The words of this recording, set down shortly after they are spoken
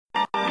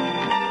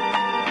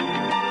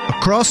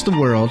Across the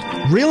world,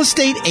 real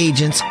estate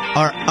agents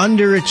are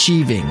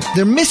underachieving.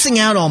 They're missing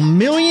out on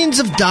millions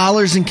of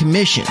dollars in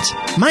commissions.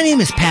 My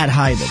name is Pat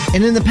Hiban,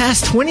 and in the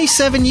past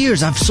 27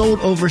 years, I've sold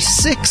over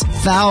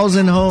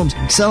 6,000 homes,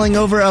 selling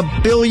over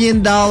 $1 billion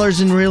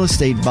in real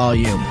estate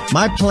volume.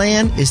 My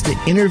plan is to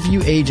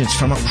interview agents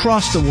from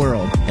across the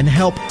world and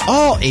help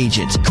all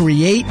agents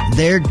create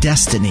their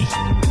destiny.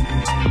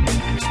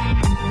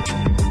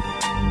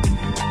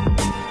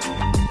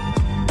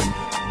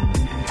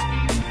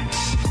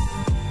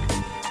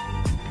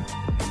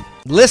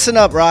 Listen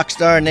up,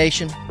 Rockstar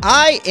Nation.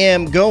 I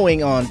am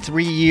going on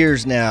 3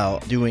 years now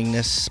doing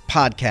this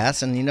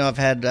podcast, and I've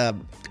had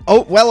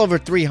well over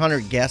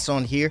 300 guests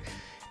on here,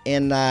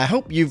 and I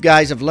hope you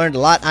guys have learned a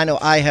lot. I know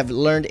I have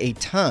learned a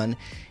ton,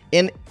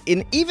 and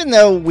even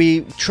though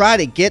we try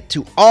to get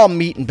to all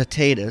meat and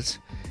potatoes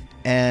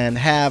and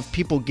have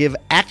people give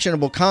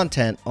actionable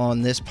content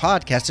on this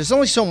podcast, there's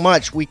only so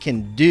much we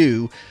can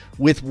do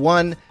with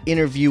one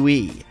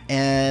interviewee.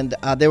 And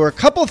there were a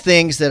couple of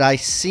things that I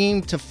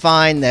seem to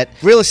find that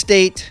real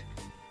estate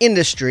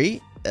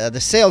industry, the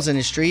sales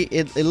industry,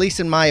 at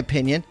least in my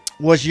opinion,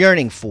 was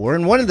yearning for.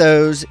 And one of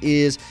those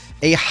is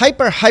a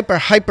hyper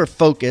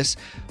focus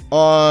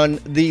on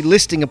the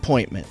listing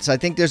appointments. I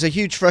think there's a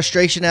huge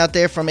frustration out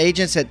there from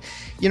agents that,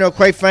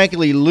 quite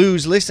frankly,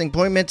 lose listing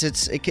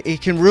appointments.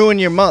 It can ruin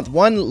your month.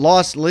 One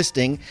lost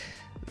listing,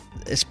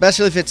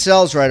 especially if it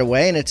sells right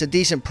away and it's a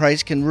decent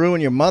price, can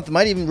ruin your month. It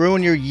might even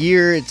ruin your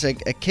year. It's a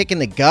kick in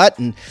the gut,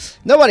 and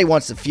nobody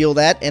wants to feel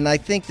that. And I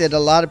think that a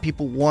lot of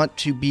people want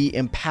to be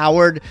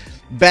empowered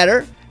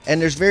better. And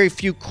there's very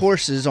few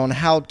courses on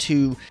how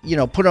to,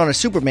 put on a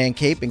Superman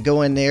cape and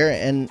go in there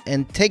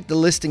and take the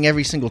listing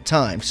every single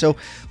time. So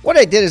what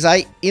I did is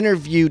I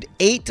interviewed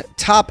 8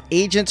 top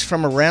agents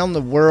from around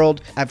the world.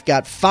 I've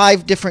got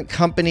 5 different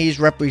companies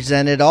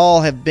represented.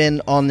 All have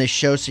been on this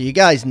show, so you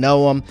guys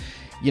know them.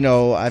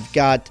 I've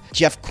got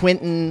Jeff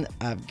Quinton,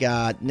 I've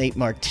got Nate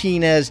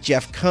Martinez,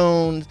 Jeff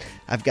Cohn,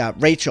 I've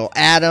got Rachel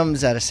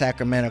Adams out of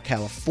Sacramento,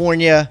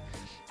 California,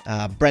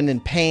 Brendan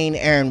Payne,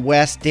 Aaron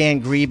West, Dan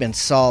Grebe, and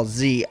Saul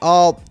Z.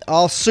 All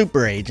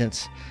super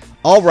agents,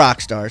 all rock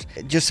stars.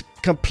 Just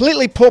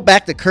completely pull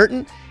back the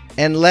curtain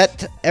and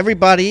let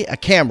everybody, a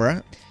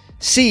camera,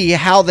 see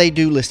how they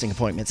do listing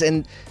appointments.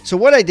 And so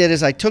what I did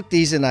is I took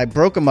these and I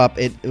broke them up.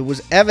 It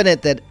was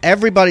evident that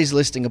everybody's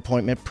listing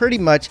appointment pretty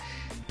much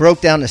broke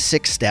down to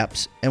 6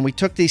 steps. And we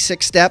took these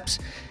 6 steps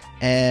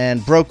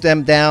and broke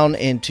them down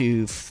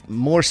into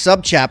more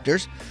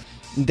sub-chapters.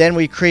 Then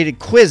we created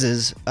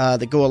quizzes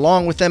that go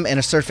along with them and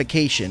a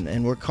certification,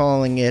 and we're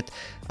calling it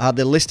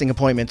the listing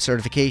appointment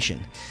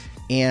certification.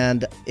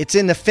 And it's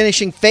in the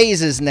finishing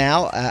phases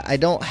now. I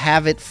don't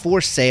have it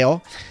for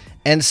sale.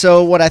 And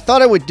so what I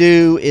thought I would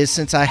do is,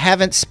 since I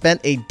haven't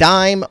spent a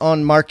dime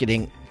on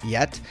marketing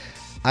yet,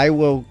 I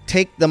will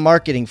take the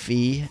marketing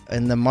fee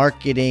and the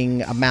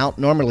marketing amount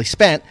normally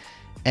spent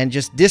and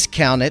just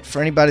discount it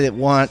for anybody that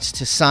wants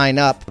to sign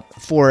up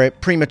for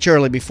it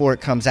prematurely before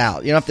it comes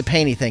out. You don't have to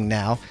pay anything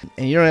now,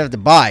 and you don't have to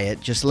buy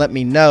it. Just let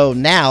me know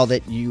now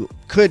that you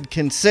could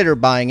consider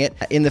buying it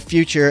in the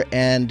future,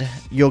 and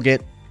you'll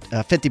get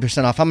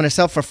 50% off. I'm going to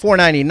sell for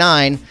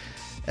 $4.99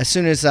 as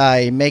soon as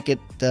I make it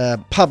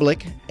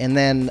public, and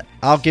then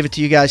I'll give it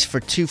to you guys for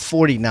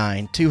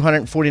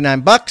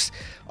 $249.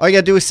 All you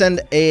got to do is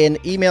send an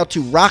email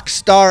to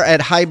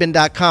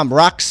rockstar@hiban.com,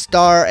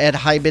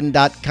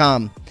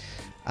 rockstar@hiban.com.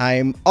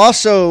 I'm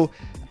also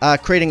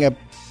creating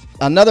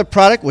another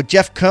product with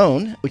Jeff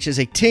Cohn, which is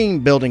a team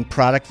building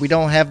product. We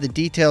don't have the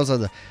details of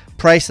the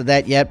price of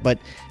that yet, but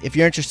if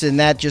you're interested in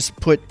that, just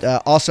put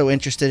also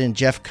interested in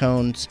Jeff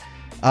Cohn's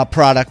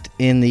product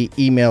in the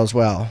email as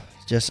well.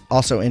 Just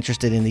also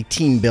interested in the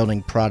team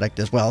building product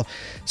as well.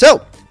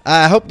 So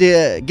I hope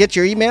to get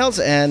your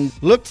emails and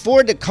look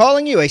forward to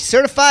calling you a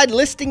certified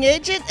listing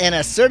agent and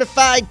a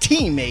certified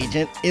team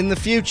agent in the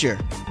future.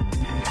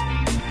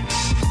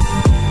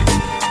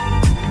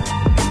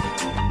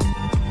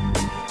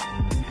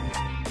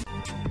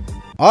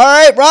 All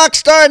right,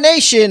 Rockstar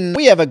Nation,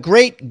 we have a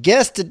great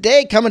guest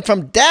today coming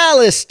from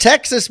Dallas,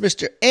 Texas.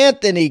 Mr.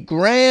 Anthony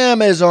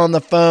Graham is on the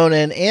phone,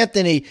 and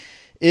Anthony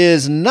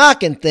is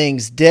knocking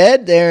things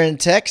dead there in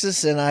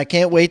Texas, and I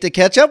can't wait to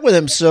catch up with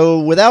him. So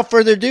without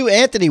further ado,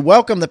 Anthony,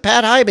 welcome to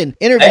Pat Hiban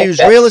Interviews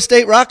Real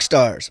Estate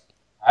Rockstars.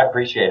 I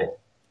appreciate it.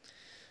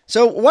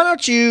 So why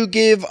don't you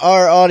give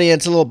our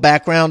audience a little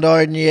background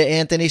on you,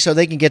 Anthony, so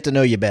they can get to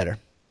know you better?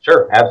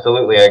 Sure,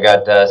 absolutely. I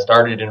got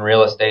started in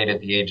real estate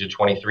at the age of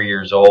 23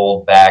 years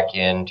old back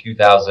in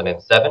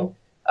 2007.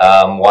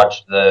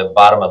 Watched the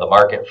bottom of the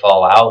market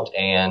fall out,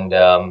 and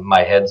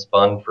my head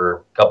spun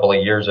for a couple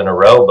of years in a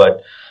row,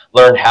 but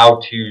learned how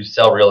to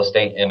sell real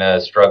estate in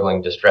a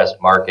struggling, distressed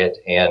market,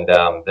 and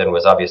then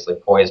was obviously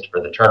poised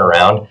for the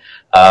turnaround.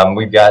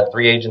 We've got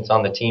 3 agents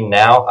on the team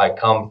now. I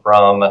come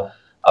from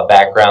a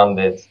background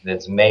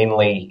that's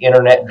mainly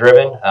internet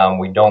driven.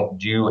 We don't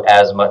do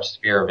as much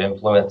sphere of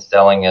influence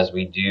selling as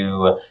we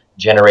do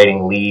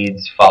generating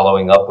leads,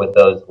 following up with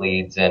those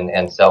leads,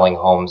 and selling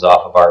homes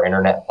off of our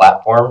internet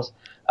platforms.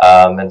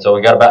 And so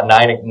we got about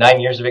nine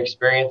years of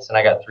experience, and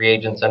I got 3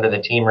 agents under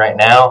the team right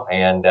now,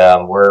 and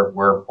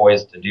we're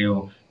poised to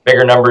do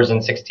bigger numbers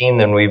in 16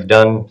 than we've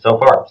done so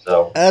far.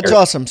 So that's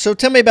awesome. So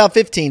tell me about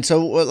 15.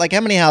 So like,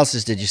 how many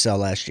houses did you sell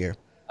last year?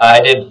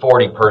 I did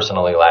 40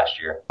 personally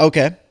last year.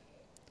 Okay.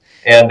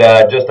 And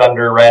just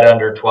right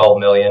under 12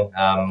 million,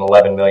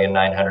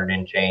 11,900,000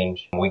 in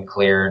change. We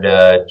cleared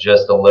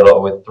just a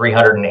little with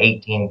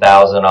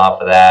 318,000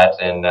 off of that,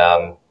 and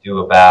do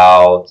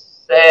about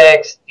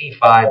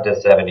 65 to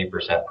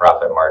 70%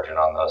 profit margin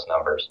on those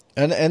numbers.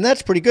 And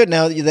that's pretty good.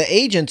 Now, the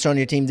agents on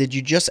your team, did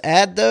you just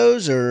add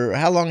those, or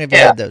how long have you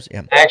had those?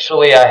 Yeah.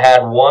 Actually, I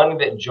had one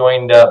that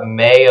joined up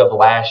May of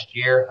last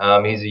year.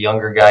 He's a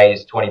younger guy.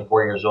 He's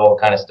 24 years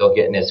old, kind of still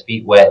getting his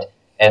feet wet.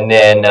 And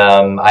then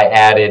I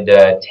added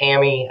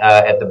Tammy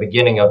at the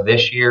beginning of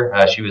this year.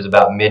 She was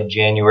about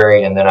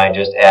mid-January, and then I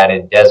just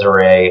added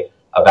Desiree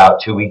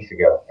about 2 weeks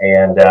ago.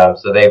 And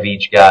so they've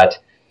each got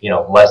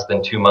less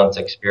than 2 months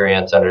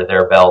experience under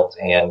their belt,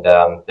 and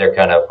they're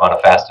kind of on a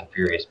fast and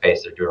furious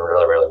pace. They're doing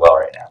really, really well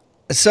right now.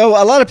 So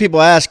a lot of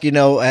people ask,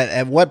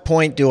 at what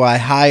point do I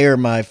hire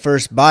my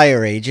first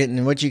buyer agent?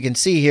 And what you can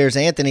see here is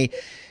Anthony,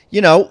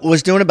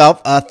 was doing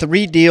about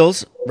 3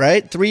 deals,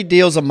 right? 3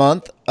 deals a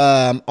month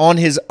on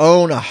his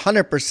own,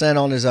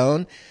 100% on his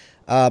own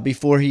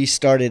before he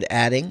started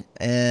adding.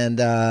 And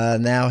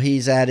now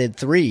he's added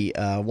 3,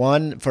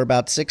 1 for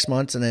about 6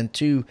 months and then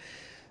 2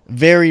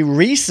 very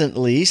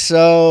recently.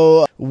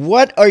 So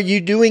what are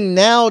you doing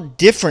now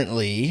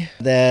differently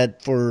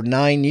that for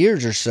 9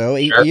 years or so,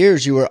 8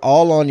 years, you were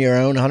all on your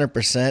own,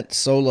 100%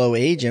 solo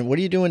agent? What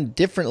are you doing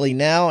differently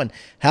now, and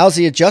how's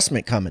the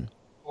adjustment coming?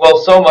 Well,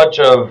 so much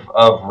of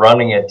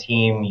running a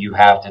team, you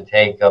have to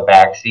take a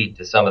backseat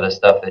to some of the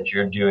stuff that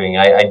you're doing.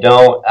 I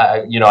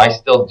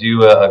still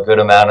do a good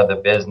amount of the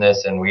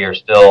business, and we are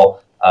still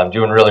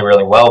doing really,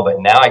 really well. But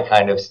now I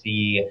kind of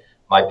see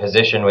my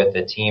position with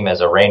the team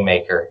as a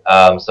rainmaker,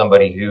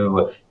 somebody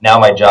who now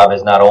my job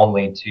is not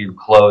only to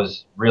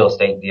close real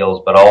estate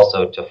deals, but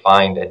also to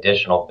find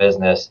additional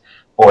business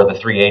for the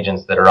 3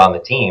 agents that are on the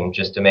team,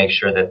 just to make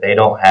sure that they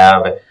don't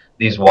have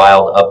these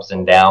wild ups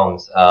and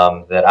downs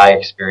that I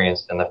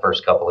experienced in the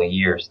first couple of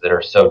years that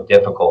are so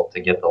difficult to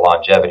get the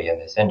longevity in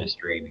this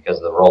industry because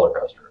of the roller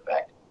coaster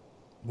effect.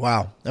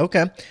 Wow.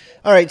 Okay.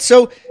 All right.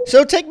 So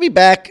take me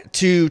back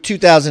to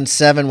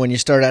 2007 when you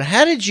started out.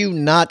 How did you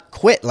not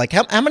quit? Like,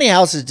 how many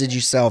houses did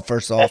you sell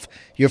first off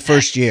your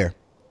first year?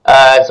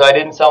 So I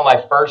didn't sell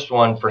my first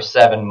one for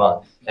 7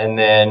 months. And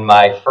then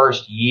my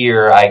first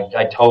year,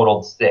 I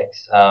totaled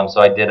 6.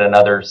 So I did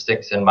another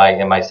 6 in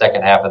my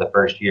second half of the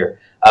first year.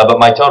 But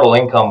my total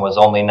income was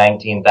only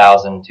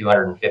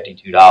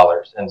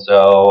 $19,252. And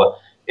so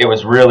it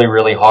was really,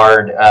 really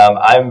hard.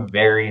 I'm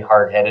very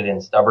hard-headed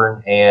and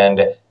stubborn,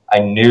 and I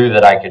knew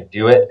that I could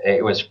do it.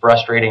 It was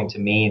frustrating to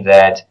me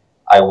that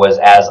I was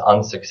as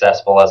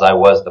unsuccessful as I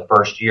was the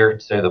first year,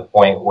 to the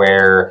point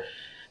where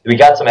we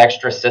got some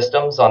extra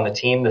systems on the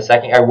team. The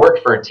second, I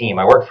worked for a team.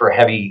 I worked for a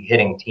heavy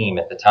hitting team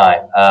at the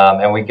time.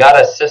 And we got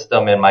a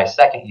system in my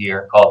second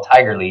year called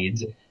Tiger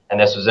Leads. And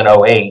this was in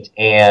 2008.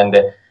 And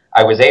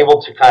I was able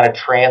to kind of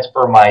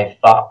transfer my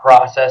thought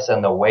process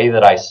and the way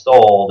that I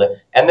sold,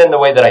 and then the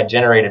way that I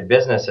generated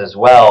business as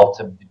well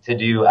to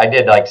do, I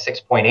did like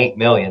 6.8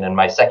 million in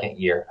my second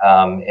year,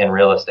 in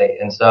real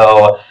estate. And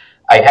so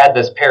I had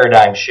this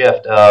paradigm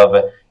shift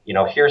of,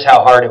 here's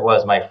how hard it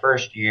was my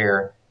first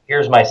year.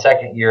 Here's my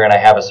second year, and I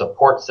have a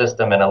support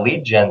system and a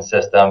lead gen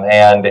system.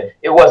 And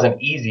it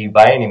wasn't easy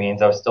by any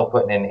means. I was still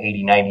putting in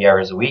 80, 90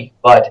 hours a week,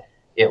 but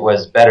it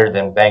was better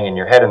than banging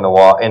your head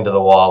into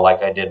the wall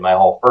like I did my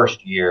whole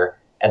first year.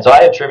 And so I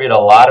attribute a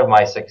lot of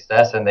my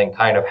success and then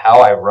kind of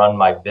how I've run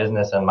my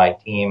business and my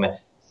team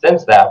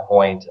since that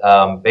point,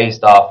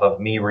 based off of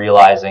me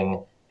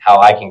realizing how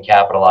I can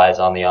capitalize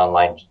on the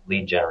online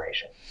lead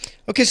generation.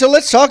 Okay, so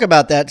let's talk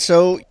about that.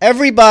 So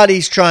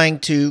everybody's trying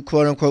to,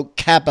 quote unquote,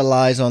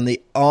 capitalize on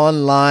the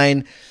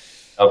online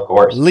of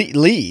course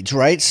leads,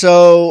 right?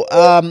 So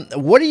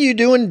what are you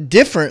doing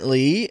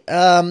differently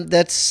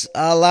that's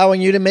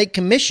allowing you to make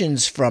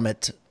commissions from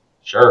it?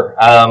 Sure.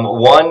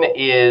 One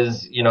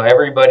is,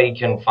 everybody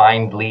can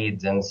find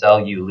leads and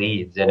sell you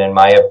leads. And in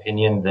my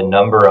opinion, the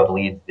number of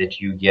leads that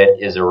you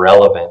get is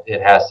irrelevant.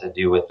 It has to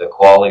do with the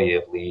quality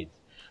of leads.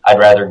 I'd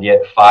rather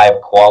get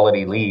 5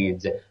 quality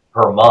leads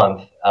per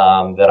month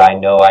that I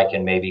know I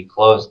can maybe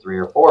close 3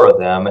 or 4 of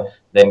them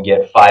than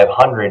get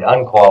 500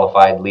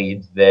 unqualified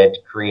leads that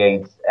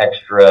creates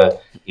extra,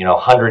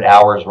 100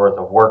 hours worth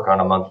of work on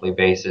a monthly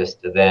basis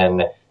to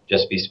then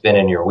just be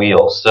spinning your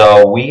wheels.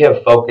 So we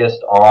have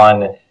focused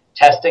on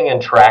testing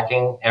and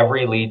tracking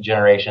every lead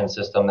generation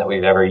system that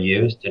we've ever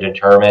used to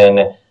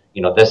determine,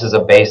 this is a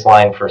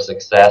baseline for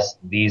success.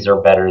 These are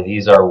better.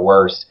 These are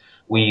worse.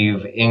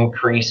 We've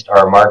increased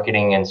our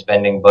marketing and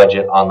spending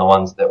budget on the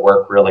ones that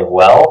work really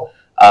well.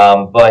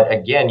 But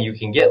again, you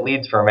can get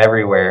leads from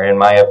everywhere. In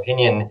my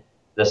opinion,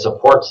 the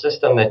support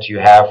system that you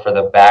have for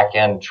the back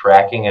end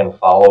tracking and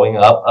following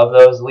up of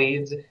those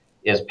leads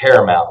is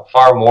paramount,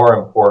 far more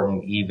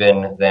important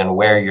even than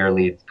where your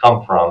leads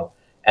come from.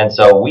 And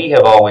so we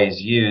have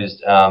always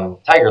used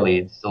Tiger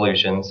Lead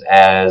Solutions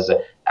as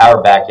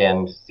our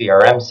back-end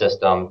CRM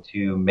system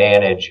to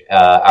manage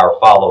our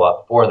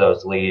follow-up for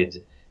those leads.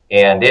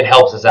 And it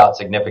helps us out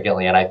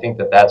significantly. And I think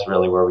that that's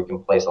really where we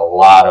can place a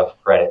lot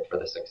of credit for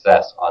the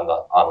success on the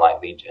online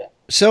lead gen.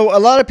 So a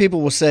lot of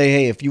people will say,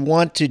 hey, if you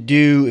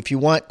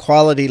want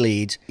quality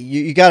leads,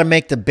 you got to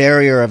make the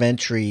barrier of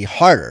entry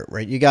harder,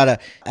 right? You got to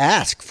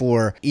ask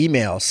for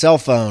email, cell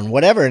phone,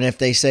 whatever. And if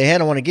they say, hey, I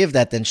don't want to give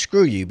that, then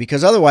screw you.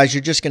 Because otherwise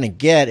you're just going to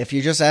get, if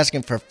you're just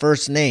asking for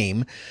first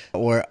name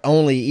or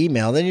only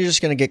email, then you're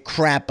just going to get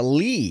crap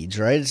leads,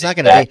 right? It's not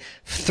going to be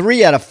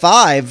 3 out of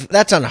 5.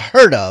 That's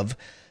unheard of,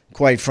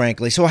 quite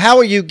frankly. So how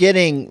are you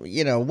getting,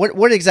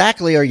 what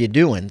exactly are you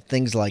doing?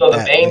 Things like that. So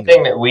the main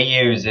thing that we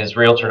use is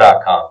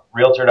Realtor.com.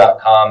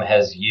 Realtor.com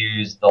has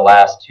used the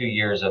last 2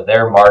 years of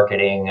their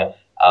marketing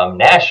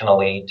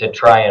nationally to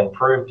try and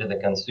prove to the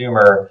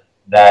consumer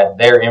that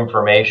their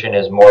information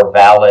is more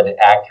valid,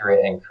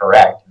 accurate, and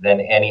correct than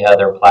any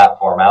other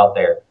platform out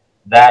there.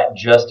 That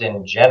just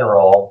in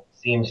general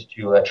seems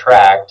to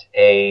attract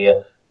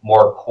a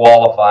more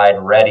qualified,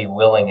 ready,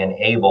 willing, and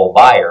able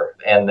buyer.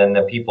 And then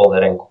the people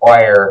that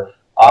inquire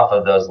off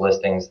of those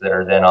listings that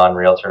are then on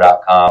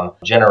Realtor.com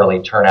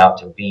generally turn out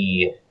to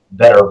be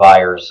better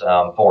buyers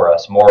for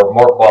us, more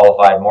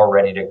qualified, more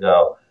ready to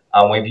go.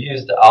 We've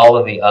used all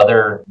of the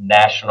other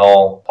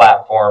national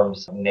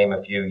platforms, name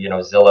a few,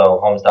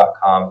 Zillow,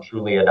 Homes.com,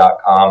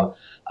 Trulia.com,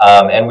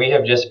 and we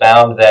have just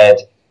found that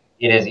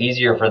it is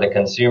easier for the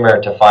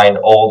consumer to find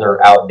older,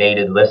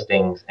 outdated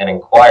listings and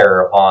inquire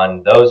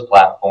upon those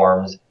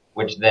platforms,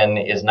 which then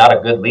is not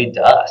a good lead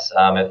to us.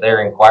 If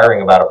they're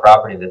inquiring about a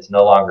property that's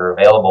no longer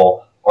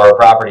available or a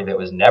property that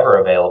was never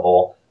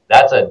available,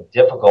 that's a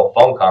difficult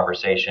phone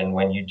conversation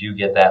when you do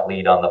get that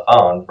lead on the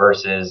phone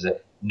versus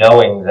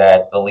knowing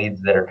that the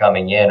leads that are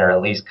coming in are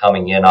at least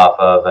coming in off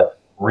of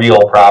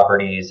real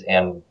properties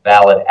and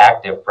valid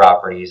active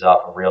properties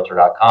off of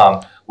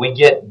Realtor.com. We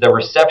get the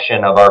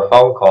reception of our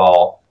phone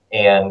call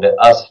and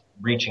us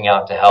reaching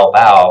out to help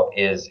out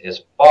is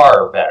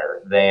far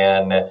better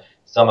than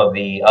some of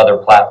the other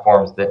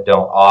platforms that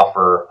don't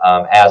offer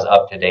as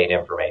up-to-date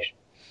information.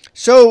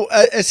 So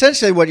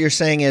essentially what you're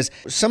saying is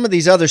some of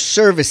these other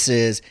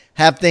services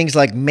have things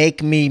like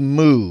Make Me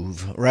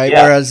Move, right?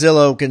 Yeah. Where a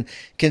Zillow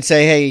can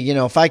say, hey,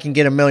 if I can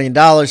get $1 million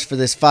for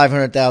this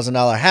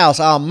 $500,000 house,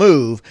 I'll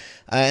move.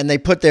 And they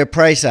put their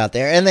price out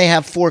there. And they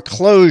have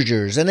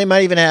foreclosures. And they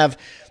might even have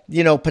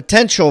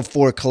potential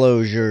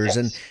foreclosures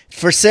and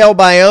for sale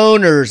by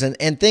owners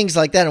and things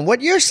like that. And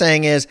what you're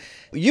saying is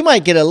you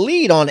might get a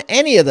lead on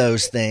any of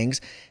those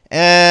things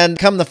and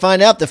come to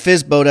find out the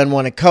FSBO doesn't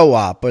want a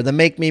co-op or the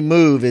Make Me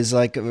Move is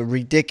like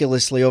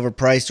ridiculously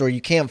overpriced or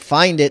you can't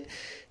find it.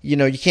 You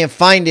can't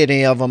find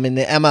any of them in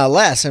the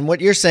MLS. And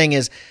what you're saying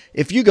is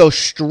if you go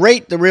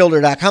straight to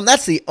Realtor.com,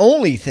 that's the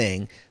only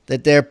thing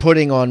that they're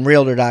putting on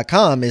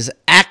Realtor.com is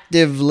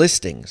active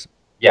listings.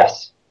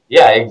 Yes.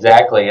 Yeah,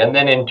 exactly. And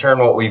then in turn,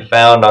 what we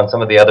found on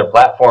some of the other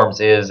platforms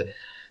is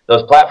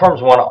those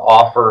platforms want to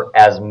offer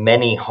as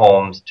many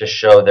homes to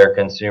show their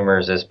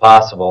consumers as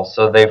possible.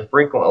 So they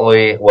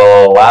frequently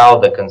will allow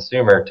the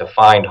consumer to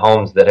find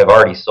homes that have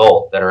already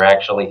sold, that are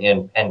actually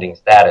in pending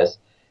status.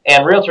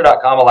 And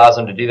Realtor.com allows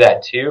them to do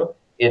that too.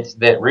 It's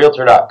that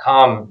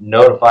Realtor.com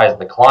notifies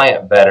the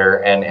client better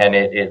and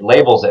it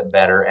labels it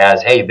better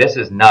as, hey, this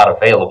is not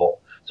available.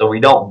 So we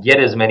don't get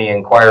as many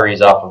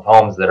inquiries off of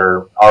homes that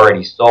are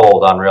already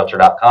sold on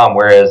Realtor.com,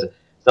 whereas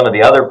some of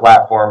the other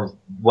platforms,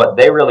 what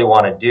they really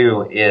want to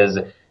do is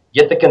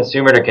get the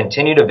consumer to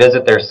continue to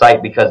visit their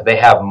site because they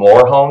have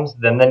more homes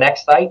than the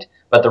next site.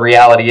 But the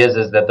reality is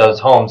that those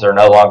homes are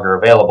no longer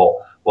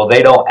available. Well,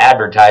 they don't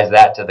advertise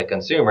that to the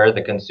consumer.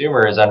 The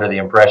consumer is under the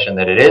impression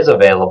that it is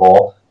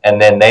available, and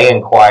then they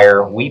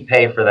inquire. We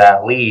pay for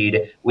that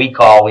lead. We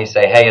call. We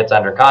say, hey, it's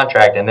under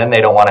contract, and then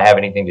they don't want to have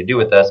anything to do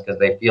with us because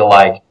they feel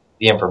like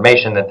the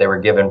information that they were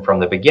given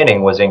from the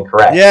beginning was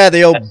incorrect. Yeah,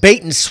 the old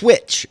bait and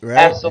switch, right?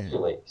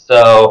 Absolutely.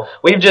 So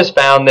we've just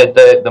found that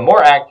the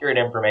more accurate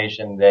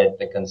information that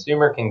the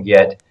consumer can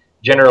get,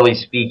 generally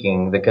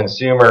speaking, the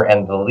consumer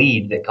and the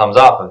lead that comes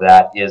off of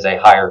that is a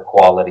higher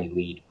quality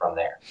lead from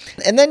there.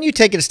 And then you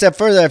take it a step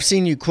further. I've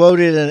seen you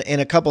quoted in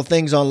a couple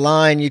things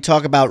online. You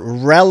talk about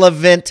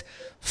relevant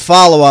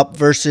follow-up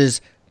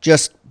versus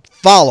just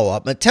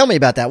follow-up. But tell me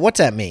about that. What's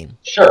that mean?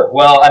 Sure.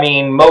 Well,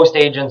 most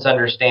agents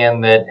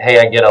understand that, hey,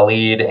 I get a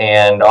lead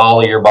and all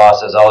of your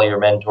bosses, all of your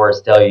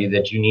mentors tell you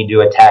that you need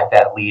to attack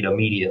that lead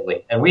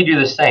immediately. And we do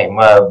the same.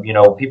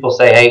 People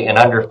say, hey, in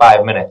under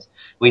 5 minutes.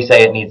 We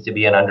say it needs to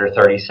be in under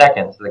 30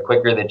 seconds. The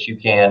quicker that you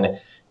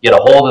can get a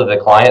hold of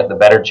the client, the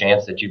better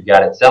chance that you've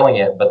got at selling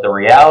it. But the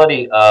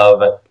reality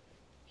of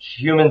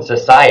human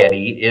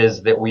society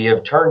is that we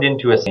have turned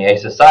into a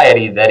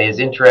society that is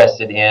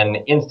interested in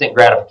instant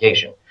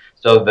gratification.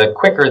 So the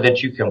quicker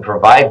that you can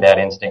provide that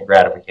instant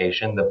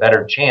gratification, the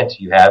better chance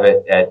you have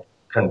at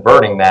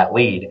converting that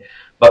lead.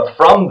 But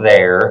from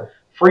there,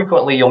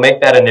 frequently you'll make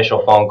that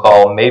initial phone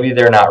call. Maybe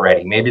they're not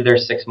ready. Maybe they're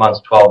 6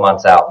 months, 12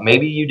 months out.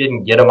 Maybe you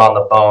didn't get them on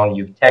the phone.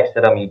 You've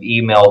texted them, you've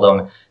emailed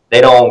them.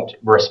 They don't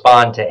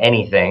respond to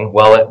anything.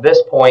 Well, at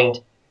this point,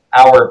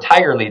 our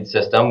Tiger lead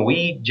system,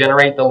 we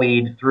generate the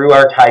lead through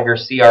our Tiger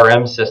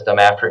CRM system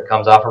after it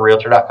comes off of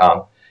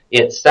Realtor.com.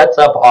 It sets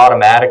up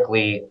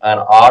automatically an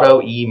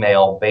auto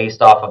email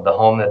based off of the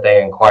home that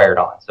they inquired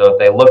on. So if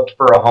they looked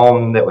for a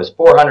home that was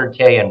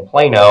 400K in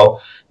Plano,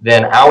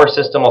 then our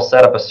system will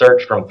set up a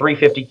search from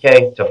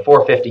 350K to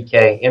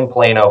 450K in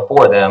Plano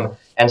for them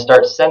and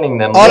start sending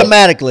them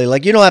automatically.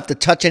 Like you don't have to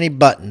touch any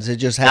buttons. It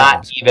just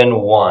happens. Not even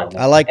one.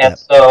 I like that. And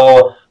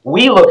so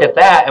we look at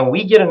that and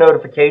we get a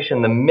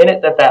notification the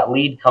minute that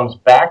lead comes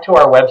back to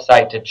our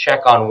website to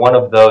check on one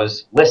of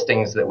those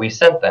listings that we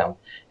sent them.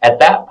 At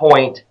that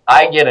point,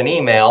 I get an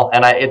email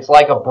and it's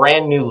like a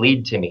brand new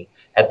lead to me.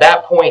 At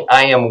that point,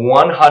 I am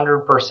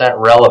 100%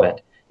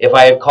 relevant. If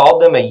I had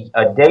called them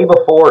a day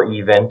before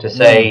even to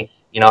say,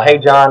 hey,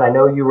 John, I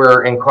know you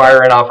were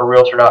inquiring off of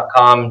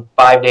Realtor.com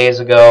 5 days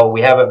ago.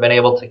 We haven't been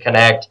able to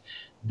connect.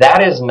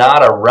 That is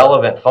not a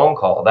relevant phone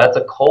call. That's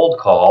a cold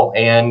call.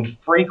 And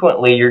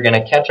frequently you're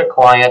going to catch a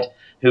client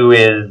who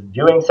is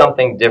doing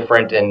something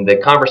different and the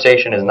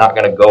conversation is not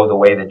going to go the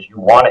way that you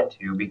want it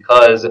to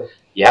because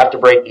you have to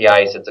break the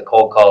ice. It's a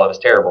cold call. It was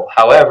terrible.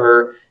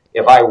 However,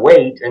 if I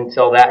wait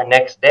until that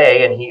next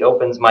day and he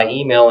opens my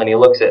email and he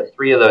looks at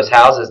 3 of those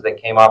houses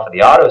that came off of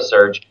the auto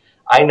search,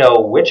 I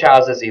know which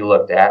houses he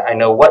looked at. I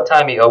know what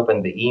time he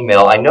opened the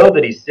email. I know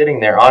that he's sitting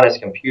there on his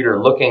computer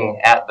looking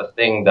at the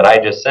thing that I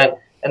just sent.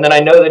 And then I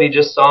know that he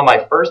just saw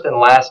my first and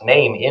last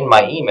name in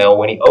my email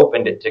when he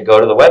opened it to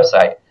go to the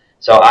website.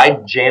 So I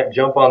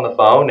jump on the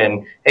phone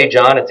and, hey,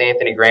 John, it's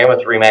Anthony Graham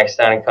with RE/MAX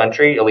Town &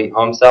 Country, Elite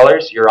Home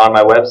Sellers. You're on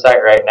my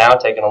website right now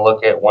taking a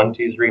look at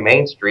 123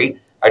 Main Street.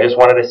 I just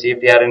wanted to see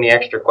if you had any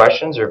extra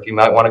questions or if you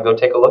might want to go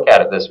take a look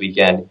at it this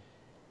weekend.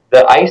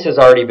 The ice has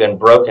already been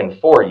broken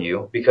for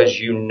you because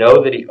you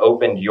know that he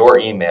opened your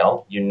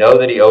email, you know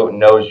that he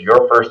knows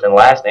your first and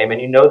last name, and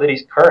you know that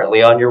he's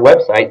currently on your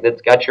website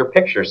that's got your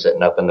picture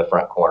sitting up in the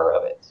front corner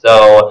of it.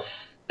 So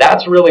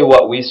that's really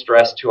what we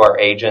stress to our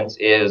agents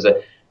is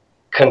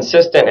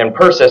consistent and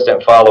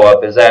persistent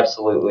follow-up is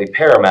absolutely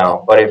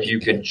paramount. But if you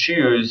could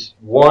choose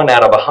 1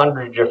 out of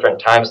 100 different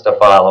times to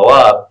follow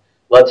up,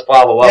 let's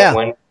follow up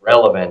when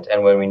relevant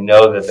and when we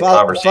know that the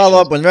conversation follow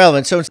up when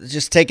relevant. So it's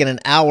just taking an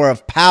hour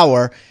of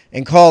power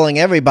and calling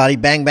everybody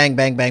bang, bang,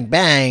 bang, bang,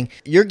 bang.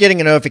 You're getting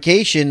a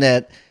notification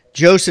that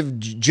Joseph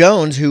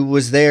Jones, who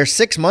was there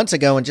 6 months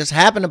ago and just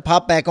happened to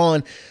pop back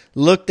on,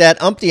 looked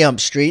at Umpty Ump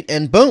Street,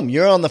 and boom,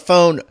 you're on the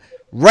phone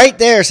right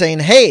there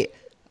saying, hey,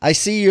 I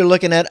see you're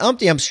looking at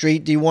Umpty Ump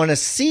Street. Do you want to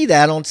see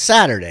that on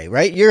Saturday,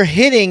 right? You're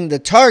hitting the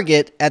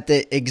target at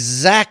the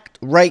exact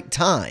right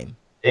time.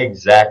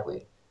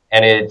 Exactly.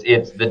 And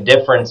it's the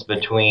difference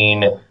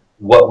between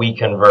what we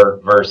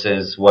convert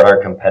versus what our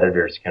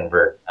competitors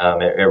convert.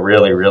 It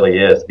really, really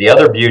is. The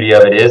other beauty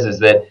of it is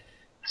that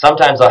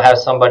sometimes I'll have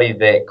somebody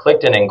that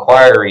clicked an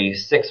inquiry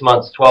 6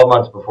 months, 12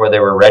 months before they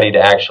were ready to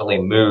actually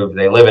move.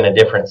 They live in a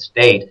different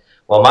state.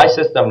 Well, my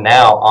system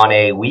now on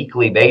a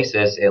weekly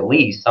basis, at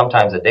least,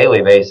 sometimes a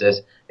daily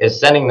basis, is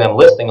sending them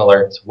listing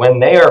alerts.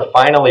 When they are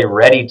finally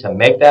ready to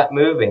make that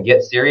move and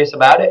get serious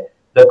about it,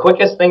 the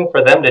quickest thing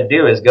for them to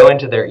do is go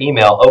into their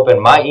email,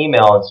 open my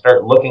email, and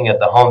start looking at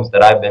the homes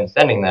that I've been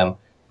sending them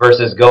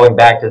versus going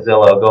back to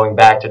Zillow, going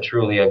back to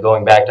Trulia,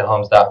 going back to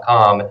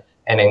Homes.com,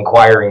 and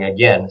inquiring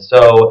again.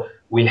 So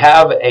we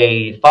have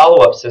a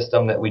follow-up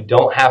system that we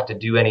don't have to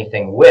do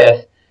anything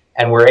with,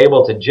 and we're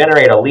able to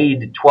generate a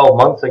lead 12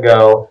 months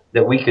ago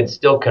that we could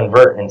still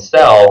convert and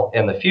sell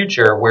in the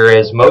future,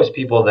 whereas most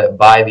people that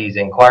buy these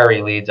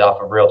inquiry leads off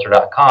of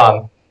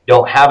Realtor.com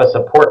don't have a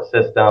support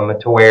system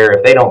to where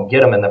if they don't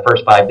get them in the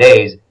first 5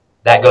 days,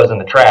 that goes in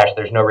the trash.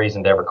 There's no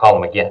reason to ever call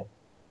them again.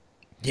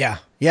 Yeah.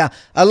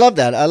 I love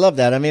that.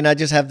 I mean, I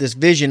just have this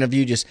vision of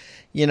you just,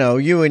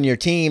 you and your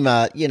team,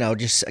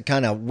 just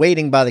kind of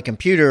waiting by the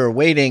computer or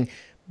waiting,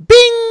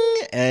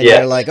 bing, and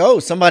you're like, oh,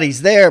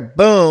 somebody's there,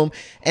 boom.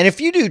 And if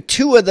you do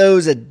 2 of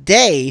those a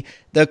day,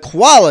 the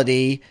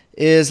quality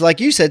is, like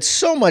you said,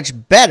 so much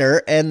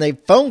better, and the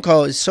phone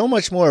call is so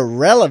much more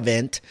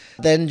relevant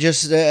than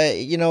just,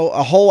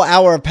 a whole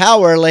hour of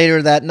power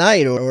later that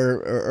night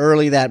or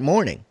early that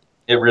morning.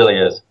 It really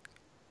is.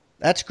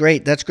 That's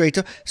great.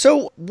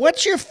 So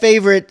what's your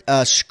favorite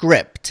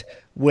script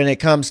when it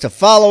comes to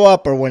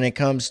follow-up or when it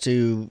comes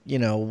to,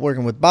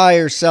 working with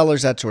buyers,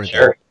 sellers, that sort of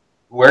thing?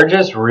 We're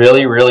just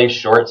really, really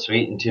short,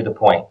 sweet, and to the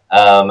point.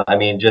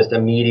 Just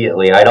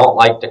immediately. I don't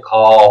like to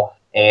call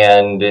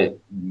and,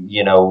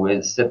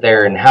 sit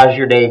there and how's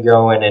your day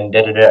going and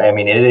da-da-da. I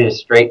mean, it is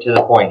straight to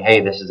the point.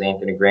 Hey, this is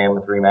Anthony Graham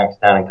with RE/MAX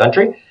Town &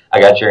 Country. I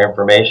got your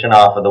information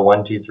off of the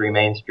 123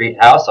 Main Street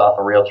house off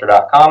of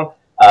Realtor.com.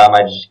 I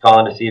was just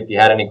calling to see if you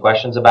had any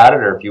questions about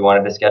it or if you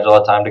wanted to schedule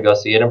a time to go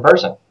see it in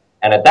person.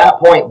 And at that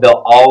point,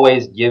 they'll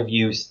always give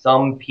you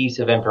some piece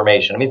of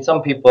information. I mean,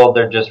 some people,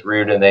 they're just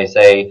rude and they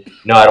say,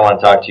 no, I don't want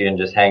to talk to you and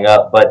just hang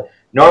up. But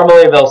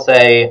normally they'll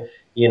say,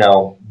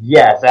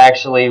 yes,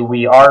 actually,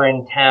 we are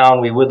in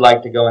town. We would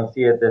like to go and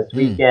see it this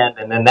weekend.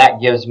 And then that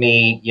gives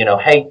me,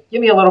 hey,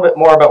 give me a little bit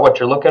more about what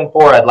you're looking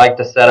for. I'd like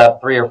to set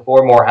up 3 or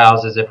 4 more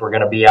houses if we're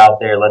going to be out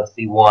there. Let's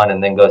see one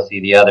and then go see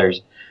the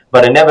others.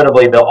 But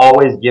inevitably, they'll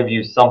always give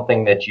you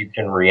something that you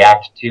can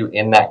react to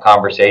in that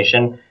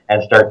conversation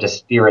and start to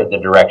steer it the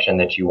direction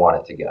that you want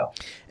it to go.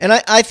 And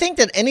I think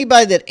that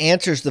anybody that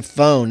answers the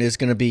phone is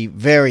going to be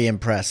very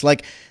impressed.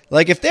 Like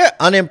if they're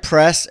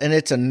unimpressed and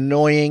it's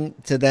annoying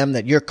to them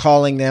that you're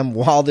calling them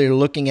while they're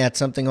looking at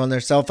something on their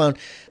cell phone,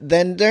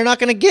 then they're not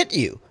going to get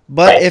you.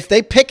 But Right. if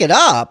they pick it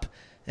up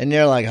and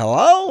they're like,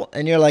 hello,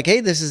 and you're like, hey,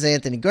 this is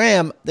Anthony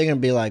Graham, they're going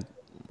to be like,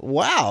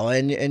 wow.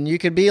 And you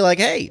could be like,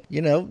 hey,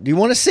 do you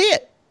want to see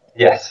it?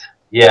 Yes.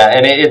 Yeah,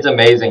 and it's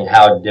amazing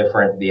how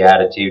different the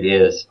attitude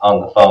is on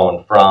the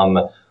phone from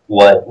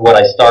what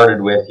I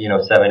started with,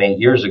 7, 8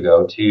 years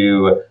ago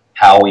to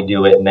how we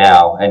do it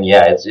now. And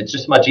yeah, it's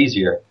just much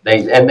easier.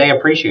 They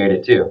appreciate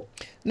it too.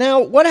 Now,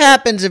 what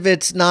happens if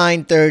it's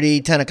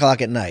 9:30, 10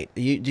 o'clock at night?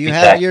 Do you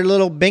have your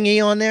little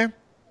bingy on there?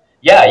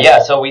 Yeah.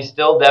 So we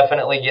still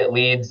definitely get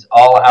leads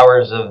all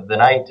hours of the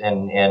night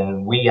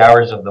and wee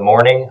hours of the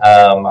morning.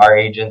 Our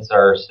agents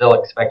are still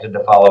expected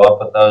to follow up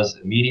with those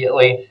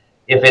immediately.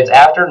 If it's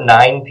after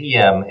 9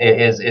 p.m.,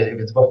 if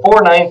it's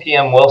before 9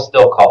 p.m., we'll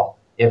still call.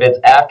 If it's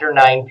after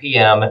 9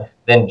 p.m.,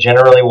 then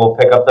generally we'll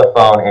pick up the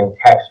phone and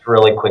text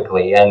really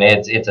quickly. And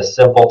it's a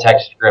simple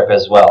text script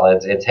as well.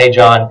 It's hey,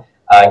 John,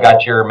 I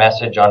got your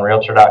message on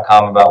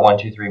Realtor.com about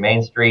 123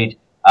 Main Street.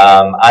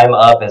 I'm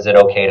up. Is it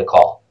okay to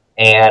call?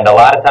 And a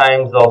lot of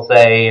times they'll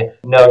say,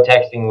 no,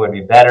 texting would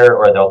be better,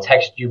 or they'll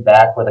text you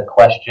back with a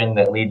question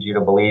that leads you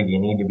to believe you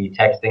need to be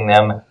texting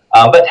them.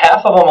 But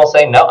half of them will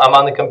say, no, I'm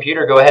on the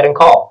computer. Go ahead and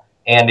call.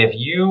 And if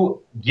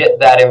you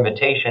get that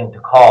invitation to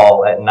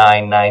call at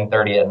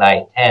 9:30 at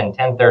night,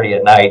 10:30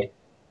 at night,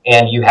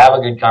 and you have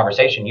a good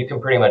conversation, you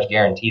can pretty much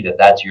guarantee that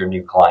that's your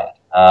new client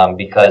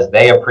because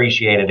they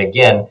appreciate it.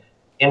 Again,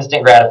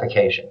 instant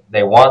gratification.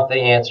 They want the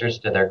answers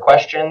to their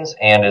questions,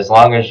 and as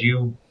long as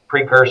you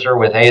precursor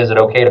with, hey, is it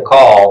okay to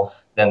call,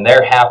 then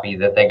they're happy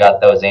that they got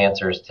those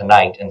answers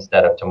tonight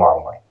instead of tomorrow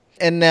morning.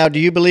 And now, do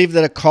you believe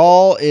that a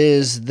call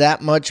is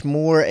that much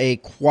more a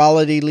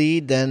quality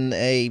lead than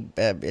a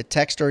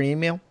text or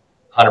email?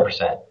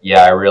 100%.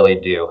 Yeah, I really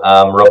do.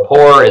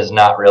 Rapport is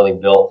not really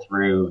built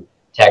through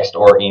text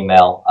or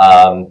email.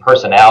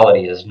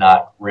 Personality is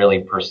not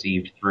really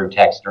perceived through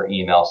text or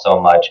email so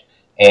much.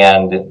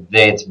 And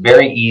it's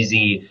very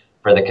easy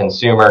for the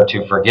consumer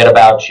to forget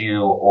about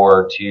you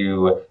or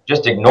to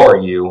just ignore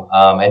you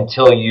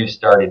until you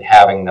started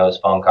having those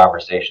phone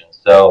conversations.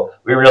 So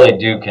we really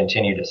do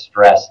continue to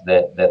stress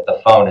that the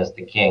phone is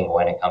the king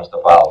when it comes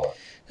to follow-up.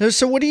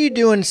 So what are you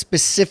doing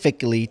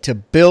specifically to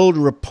build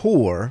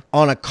rapport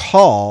on a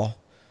call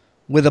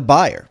with a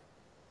buyer?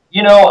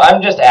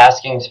 I'm just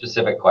asking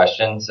specific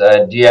questions.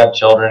 Do you have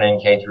children in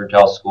K through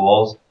 12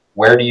 schools?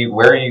 Where are you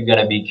going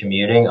to be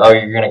commuting? Oh,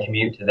 you're going to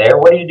commute to there?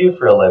 What do you do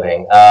for a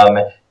living?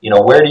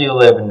 Where do you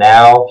live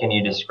now? Can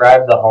you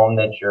describe the home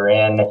that you're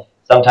in?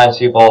 Sometimes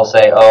people will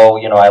say, oh,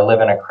 I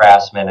live in a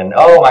Craftsman, and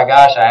oh my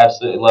gosh, I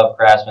absolutely love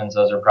Craftsmans.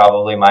 Those are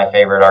probably my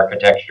favorite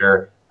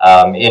architecture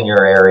in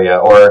your area,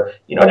 or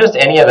just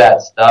any of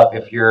that stuff.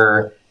 If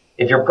you're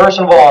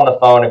personable on the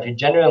phone, if you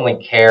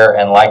genuinely care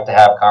and like to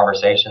have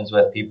conversations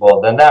with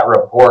people, then that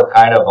rapport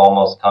kind of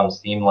almost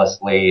comes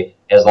seamlessly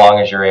as long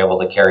as you're able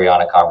to carry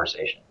on a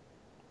conversation.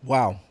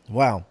 Wow.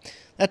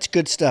 That's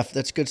good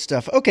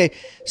stuff. Okay,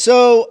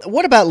 so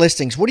what about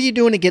listings? What are you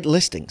doing to get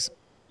listings?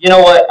 You know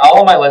what?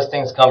 All of my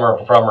listings come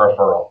from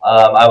referral.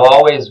 I've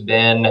always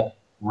been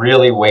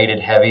really weighted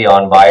heavy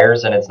on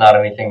buyers, and it's not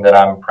anything that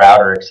I'm proud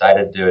or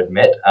excited to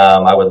admit.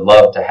 I would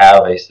love to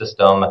have a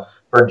system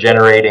for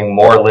generating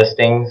more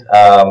listings,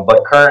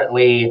 but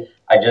currently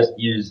I just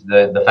use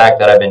the fact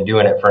that I've been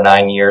doing it for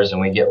 9 years, and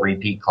we get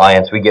repeat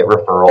clients, we get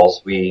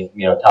referrals, we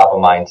top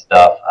of mind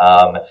stuff.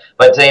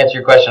 But to answer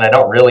your question, I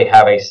don't really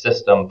have a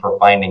system for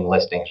finding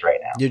listings right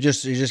now. You're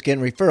just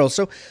getting referrals.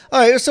 So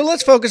all right, so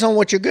let's focus on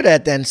what you're good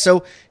at then.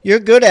 So you're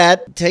good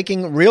at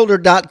taking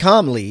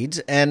Realtor.com leads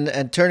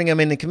and turning them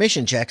into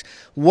commission checks.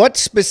 What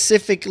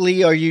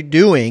specifically are you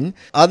doing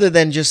other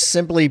than just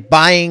simply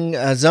buying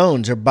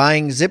zones or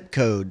buying zip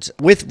codes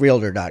with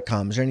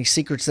Realtor.com? Is there any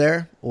secrets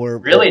there? Or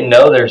really,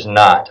 no, there's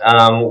not.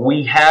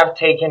 We have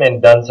taken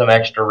and done some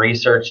extra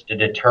research to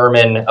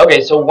determine,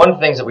 okay, so one of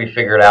the things that we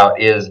figured out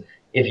is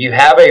if you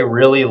have a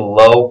really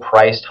low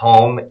priced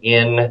home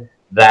in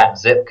that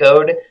zip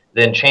code,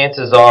 then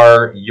chances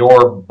are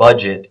your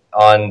budget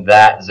on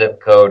that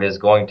zip code is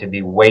going to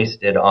be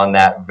wasted on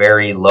that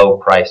very low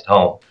priced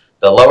home.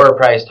 The lower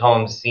priced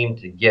homes seem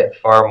to get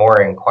far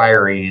more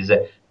inquiries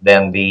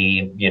than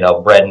the,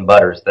 bread and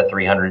butters, the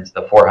 300s,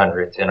 the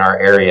 400s in our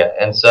area.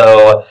 And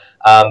so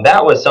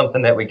that was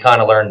something that we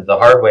kind of learned the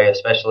hard way,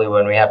 especially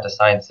when we have to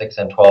sign 6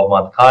 and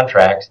 12-month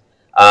contracts,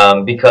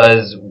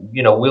 because,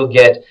 we'll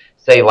get,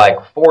 say, like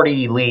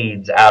 40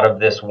 leads out of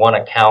this one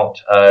account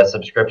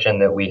subscription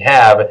that we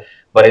have,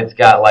 but it's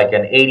got like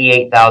an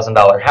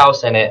 $88,000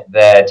 house in it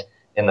that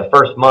in the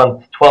first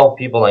month, 12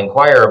 people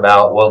inquire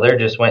about, well, there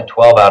just went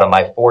 12 out of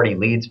my 40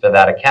 leads for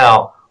that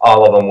account,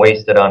 all of them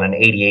wasted on an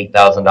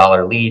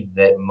 $88,000 lead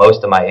that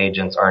most of my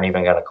agents aren't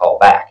even going to call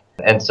back.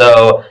 And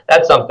so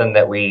that's something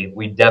that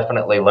we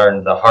definitely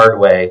learned the hard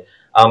way.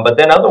 But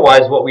then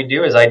otherwise, what we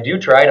do is I do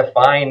try to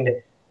find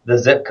the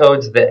zip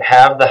codes that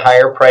have the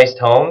higher priced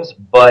homes.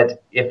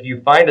 But if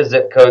you find a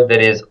zip code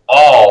that is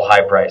all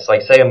high price,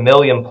 like say $1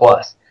 million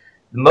plus,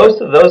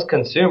 most of those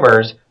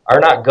consumers are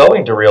not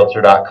going to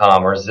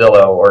Realtor.com or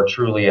Zillow or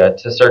Trulia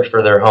to search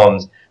for their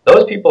homes.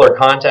 Those people are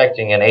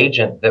contacting an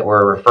agent that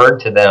were referred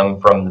to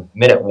them from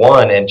minute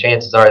one, and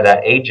chances are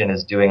that agent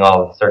is doing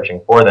all of the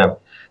searching for them.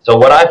 So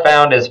what I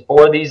found is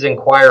for these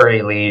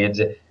inquiry leads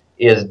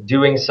is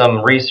doing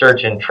some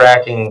research and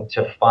tracking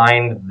to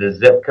find the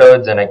zip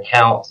codes and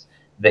accounts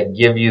that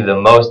give you the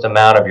most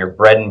amount of your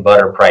bread and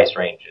butter price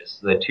ranges,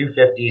 the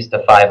 250s to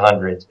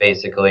 500s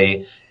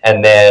basically,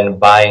 and then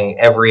buying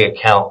every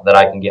account that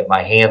I can get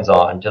my hands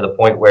on to the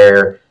point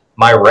where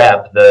my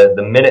rep, the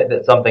minute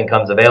that something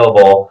comes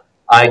available,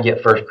 I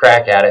get first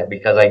crack at it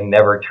because I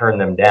never turn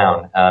them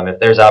down. If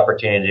there's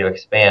opportunity to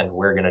expand,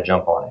 we're going to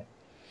jump on it.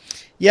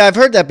 Yeah, I've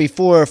heard that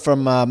before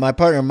from my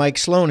partner, Mike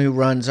Sloan, who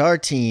runs our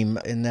team,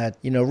 in that,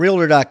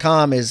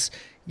 Realtor.com is,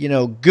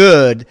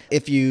 good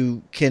if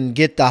you can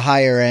get the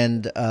higher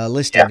end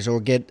listings or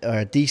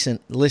get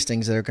decent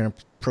listings that are going to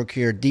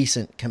procure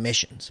decent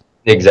commissions.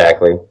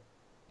 Exactly.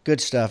 Good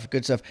stuff.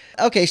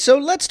 Okay, so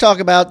let's talk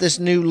about this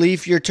new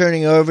leaf you're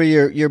turning over.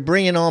 You're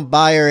bringing on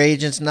buyer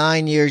agents,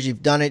 9 years.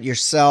 You've done it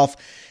yourself.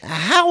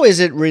 How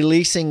is it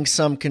releasing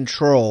some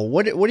control?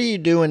 What are you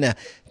doing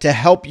to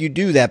help you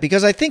do that?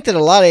 Because I think that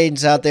a lot of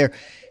agents out there,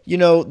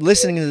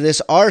 listening to this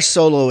are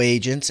solo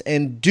agents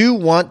and do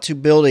want to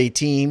build a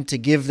team to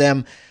give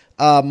them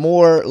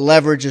more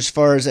leverage as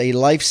far as a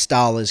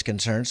lifestyle is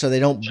concerned, so they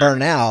don't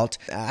burn out.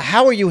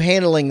 How are you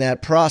handling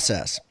that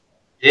process?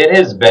 It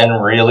has been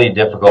really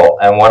difficult,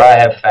 and what I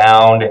have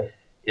found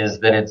is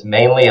that it's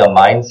mainly a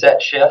mindset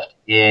shift.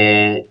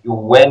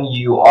 When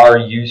you are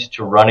used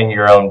to running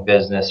your own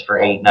business for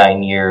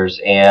 8-9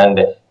 years and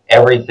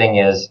everything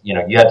is,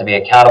 you have to be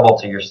accountable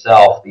to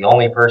yourself. The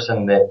only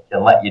person that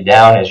can let you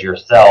down is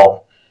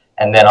yourself.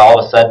 And then all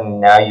of a sudden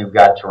now you've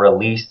got to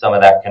release some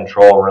of that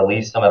control,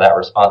 release some of that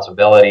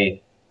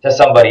responsibility to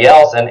somebody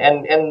else. And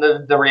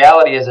the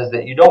reality is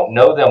that you don't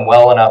know them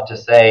well enough to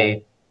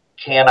say,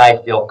 can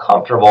I feel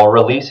comfortable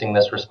releasing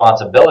this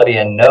responsibility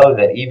and know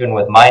that even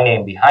with my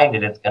name behind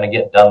it, it's going to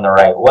get done the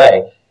right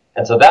way?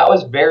 And so that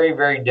was very,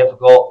 very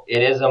difficult.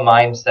 It is a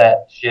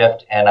mindset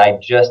shift, and I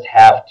just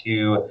have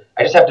to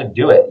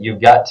do it.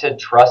 You've got to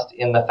trust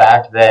in the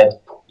fact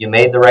that you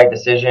made the right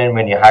decision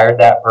when you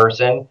hired that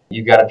person.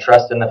 You've got to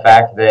trust in the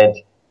fact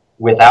that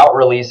without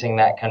releasing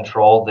that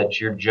control, that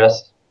you're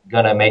just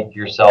going to make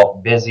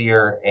yourself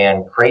busier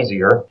and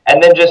crazier,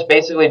 and then just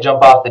basically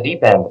jump off the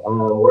deep end.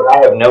 What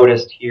I have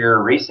noticed here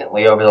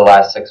recently over the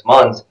last 6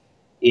 months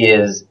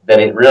is that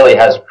it really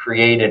has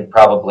created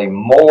probably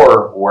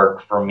more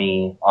work for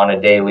me on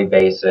a daily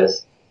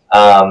basis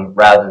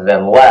rather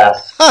than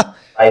less.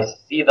 I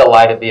see the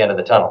light at the end of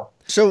the tunnel.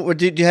 So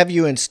have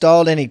you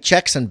installed any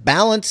checks and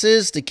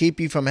balances to keep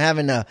you from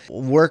having to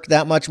work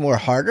that much more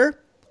harder?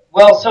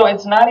 Well, so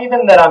it's not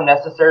even that I'm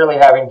necessarily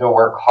having to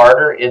work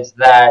harder. It's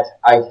that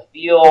I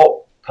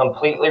feel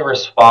completely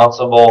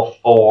responsible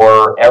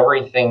for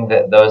everything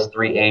that those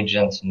 3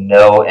 agents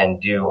know and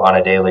do on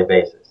a daily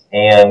basis.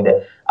 And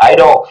I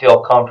don't feel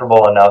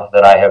comfortable enough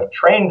that I have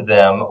trained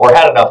them or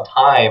had enough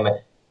time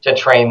to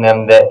train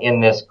them that in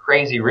this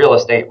crazy real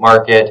estate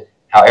market,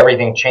 how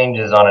everything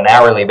changes on an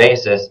hourly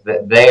basis,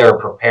 that they are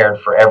prepared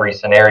for every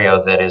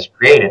scenario that is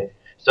created.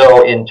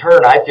 So in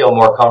turn, I feel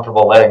more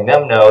comfortable letting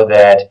them know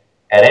that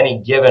at any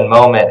given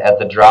moment, at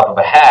the drop of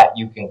a hat,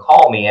 you can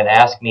call me and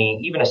ask me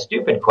even a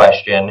stupid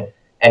question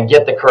and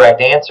get the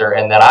correct answer.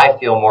 And then I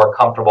feel more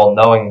comfortable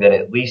knowing that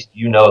at least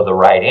you know the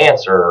right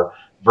answer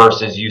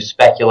versus you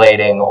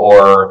speculating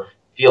or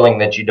feeling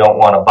that you don't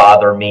want to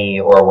bother me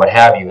or what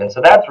have you. And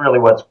so that's really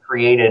what's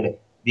created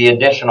the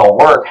additional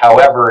work.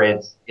 However,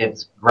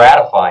 it's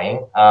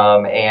gratifying.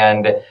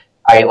 And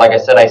like I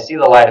said, I see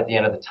the light at the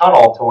end of the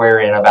tunnel to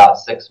where in about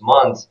 6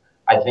 months,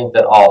 I think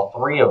that all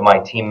 3 of my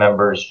team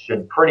members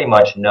should pretty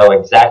much know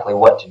exactly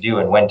what to do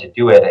and when to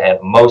do it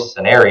at most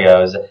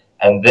scenarios.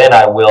 And then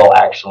I will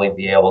actually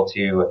be able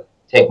to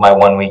take my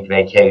 1-week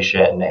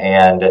vacation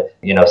and,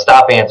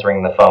 stop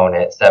answering the phone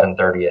at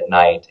 7:30 at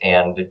night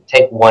and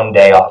take 1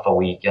 day off a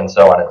week and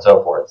so on and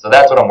so forth. So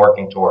that's what I'm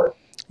working toward.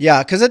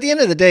 Yeah, because at the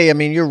end of the day,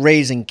 you're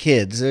raising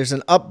kids. There's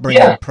an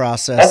upbringing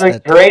process. That's a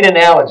great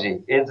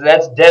analogy.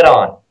 That's dead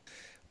on.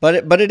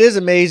 But it is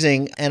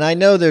amazing, and I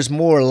know there's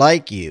more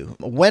like you.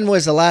 When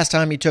was the last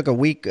time you took a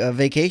week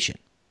vacation?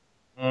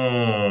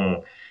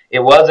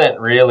 It wasn't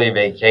really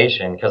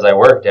vacation because I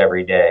worked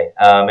every day.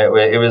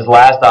 It was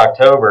last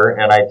October,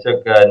 and I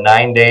took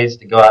 9 days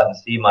to go out and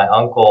see my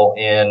uncle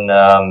in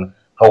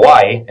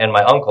Hawaii, and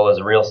my uncle is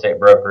a real estate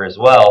broker as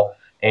well,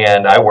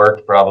 and I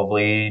worked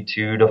probably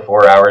 2 to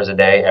 4 hours a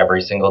day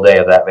every single day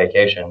of that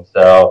vacation.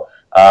 So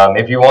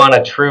if you want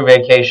a true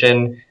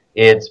vacation,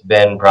 it's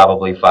been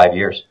probably 5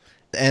 years.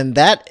 And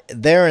that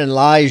therein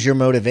lies your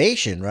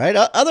motivation, right?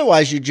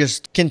 Otherwise, you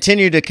just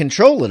continue to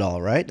control it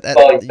all, right?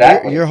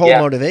 Exactly. Your whole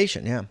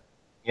motivation, yeah.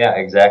 Yeah,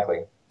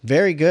 exactly.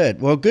 Very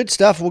good. Well, good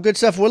stuff. Well,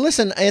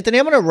 listen, Anthony,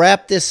 I'm going to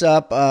wrap this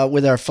up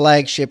with our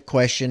flagship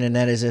question, and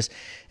that is this.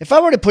 If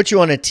I were to put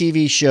you on a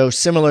TV show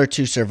similar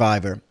to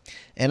Survivor,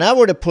 and I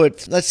were to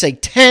put, let's say,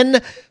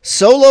 10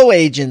 solo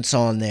agents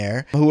on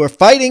there who are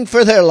fighting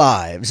for their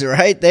lives,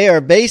 right? They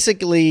are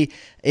basically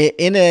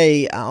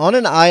on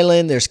an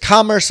island. There's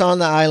commerce on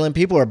the island.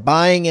 People are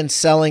buying and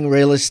selling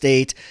real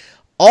estate.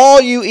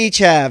 All you each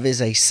have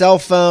is a cell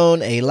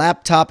phone, a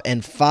laptop,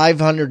 and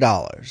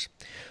 $500.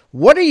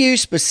 What are you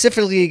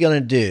specifically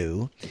going to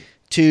do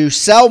to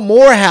sell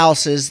more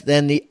houses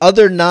than the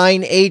other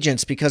 9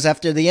 agents? Because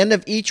after the end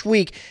of each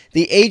week,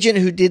 the agent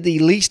who did the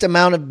least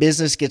amount of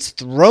business gets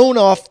thrown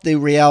off the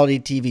reality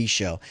TV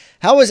show.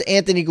 How is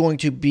Anthony going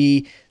to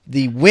be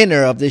the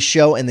winner of this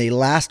show and the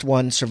last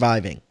one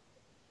surviving?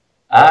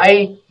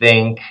 I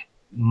think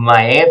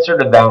my answer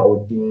to that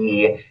would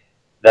be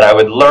that I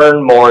would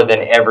learn more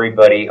than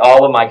everybody,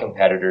 all of my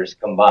competitors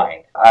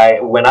combined.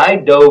 When I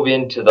dove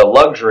into the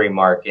luxury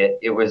market,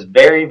 it was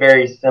very,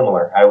 very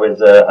similar. I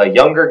was a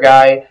younger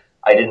guy.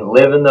 I didn't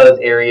live in those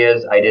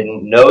areas. I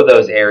didn't know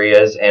those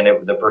areas.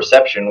 And the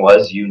perception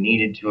was you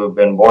needed to have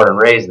been born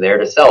and raised there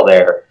to sell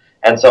there.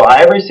 And so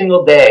every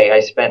single day I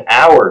spent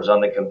hours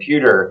on the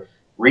computer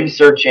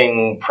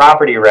researching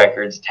property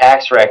records,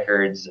 tax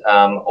records,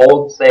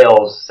 old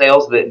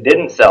sales that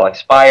didn't sell,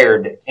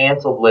 expired,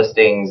 canceled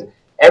listings,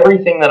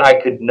 everything that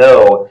I could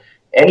know.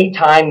 Any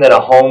time that a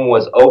home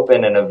was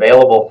open and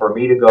available for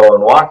me to go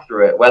and walk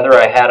through it, whether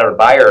I had a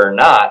buyer or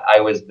not,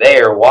 I was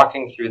there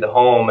walking through the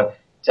home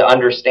to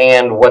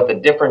understand what the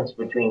difference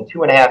between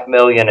 $2.5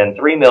 million and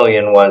 $3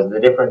 million was,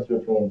 the difference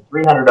between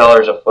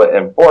 $300 a foot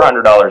and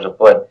 $400 a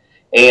foot.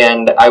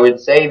 And I would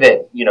say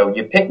that,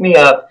 you pick me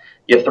up,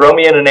 you throw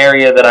me in an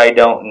area that I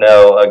don't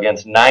know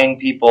against 9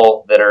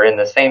 people that are in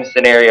the same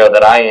scenario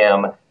that I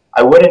am,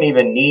 I wouldn't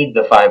even need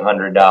the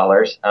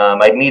 $500.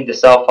 I'd need the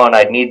cell phone,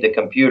 I'd need the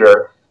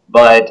computer,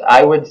 but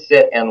I would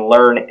sit and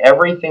learn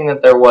everything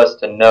that there was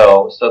to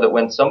know so that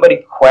when somebody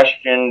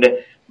questioned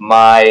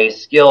my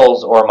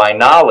skills or my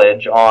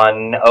knowledge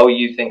on,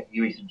 you think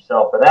you should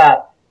sell for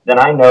that, then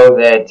I know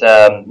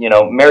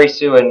that, Mary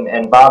Sue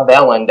and Bob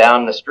Bellin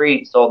down the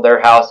street sold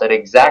their house at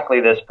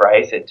exactly this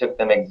price. It took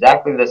them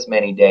exactly this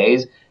many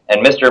days.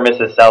 And Mr. and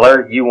Mrs.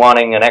 Seller, you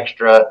wanting an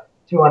extra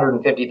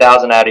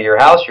 $250,000 out of your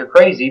house, you're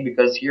crazy,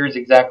 because here's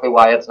exactly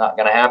why it's not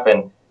going to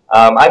happen.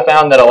 I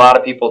found that a lot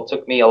of people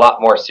took me a lot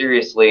more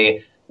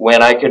seriously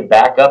when I could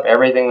back up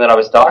everything that I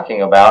was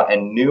talking about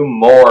and knew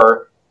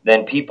more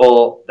than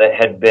people that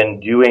had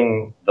been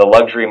doing the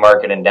luxury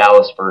market in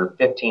Dallas for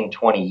 15,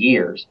 20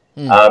 years.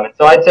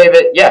 So I'd say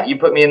that, you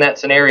put me in that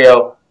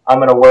scenario, I'm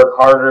going to work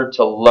harder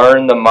to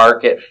learn the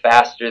market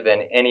faster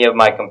than any of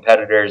my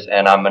competitors,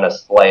 and I'm going to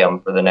slay them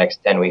for the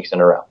next 10 weeks in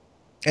a row.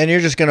 And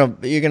you're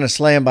gonna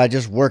slay them by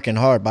just working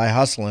hard, by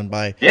hustling,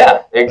 by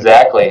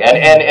exactly. And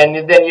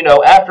then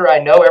after I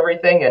know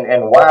everything,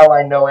 and while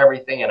I know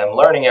everything and I'm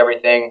learning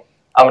everything,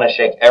 I'm gonna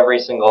shake every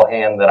single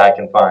hand that I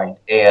can find.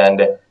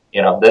 And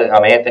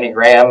I'm Anthony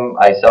Graham.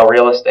 I sell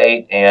real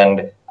estate,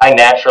 and I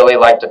naturally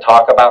like to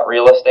talk about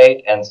real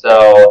estate, and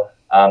so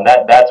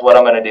that's what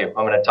I'm gonna do.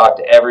 I'm gonna talk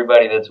to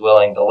everybody that's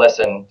willing to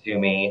listen to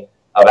me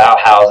about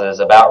houses,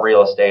 about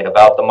real estate,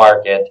 about the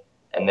market.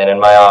 And then in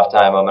my off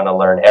time, I'm going to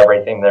learn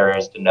everything there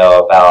is to know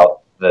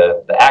about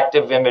the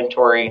active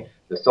inventory,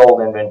 the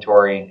sold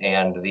inventory,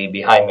 and the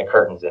behind the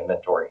curtains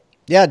inventory.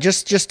 Yeah,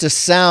 just to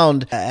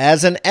sound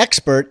as an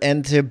expert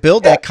and to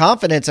build that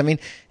confidence. I mean,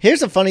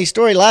 here's a funny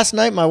story. Last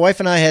night, my wife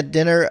and I had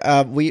dinner.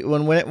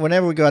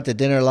 Whenever we go out to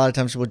dinner, a lot of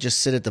times we'll just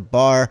sit at the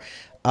bar,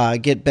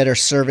 get better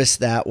service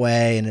that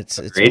way, and it's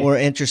more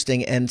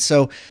interesting. And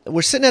so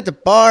we're sitting at the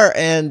bar,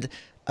 and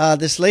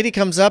this lady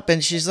comes up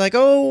and she's like,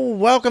 "Oh,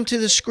 welcome to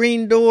the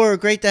Screen Door.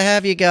 Great to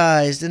have you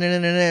guys."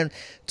 And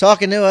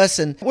talking to us,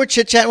 and we're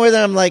chit-chatting with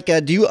her. I'm like,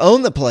 "Do you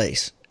own the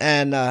place?"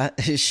 And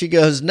she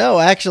goes, "No,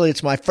 actually,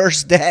 it's my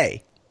first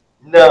day."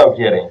 No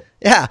kidding.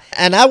 Yeah,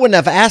 and I wouldn't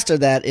have asked her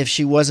that if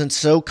she wasn't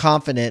so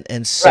confident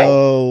and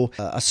so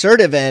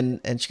assertive. And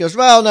she goes,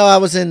 "Well, no, I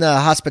was in the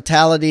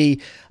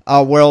hospitality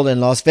world in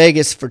Las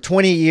Vegas for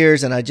 20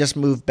 years, and I just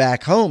moved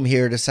back home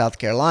here to South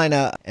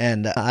Carolina,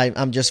 and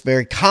I'm just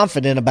very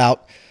confident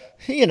about,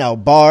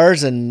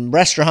 bars and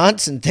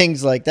restaurants and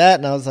things like that."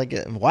 And I was like,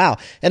 wow.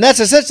 And that's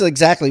essentially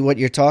exactly what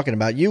you're talking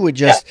about. You would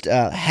just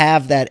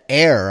have that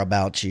air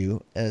about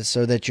you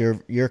so that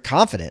you're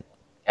confident.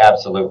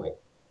 Absolutely.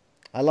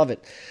 I love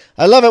it.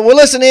 Well,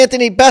 listen,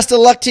 Anthony, best of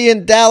luck to you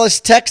in Dallas,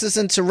 Texas,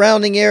 and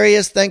surrounding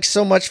areas. Thanks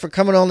so much for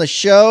coming on the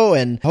show,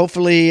 and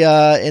hopefully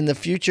in the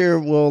future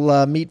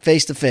we'll meet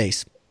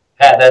face-to-face.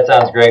 Pat, that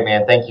sounds great,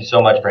 man. Thank you so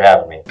much for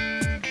having me.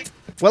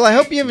 Well, I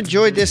hope you've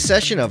enjoyed this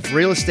session of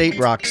Real Estate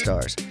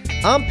Rockstars.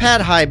 I'm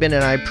Pat Hiban,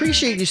 and I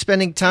appreciate you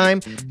spending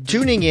time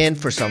tuning in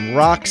for some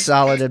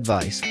rock-solid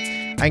advice.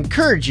 I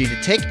encourage you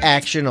to take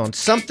action on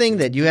something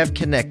that you have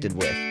connected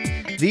with.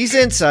 These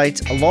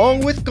insights,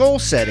 along with goal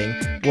setting,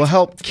 will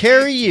help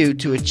carry you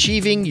to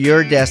achieving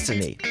your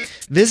destiny.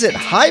 Visit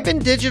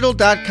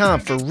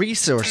hibandigital.com for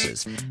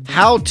resources,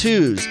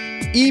 how-tos,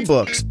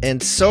 ebooks,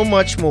 and so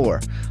much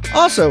more.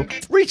 Also,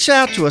 reach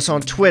out to us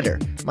on Twitter.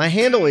 My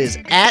handle is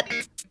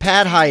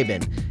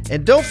 @PatHiban.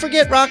 And don't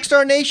forget,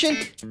 Rockstar Nation,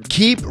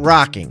 keep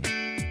rocking.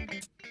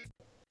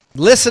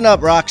 Listen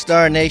up,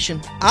 Rockstar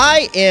Nation.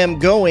 I am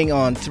going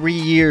on 3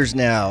 years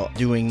now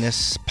doing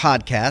this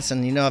podcast,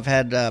 and I've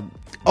had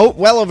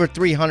well over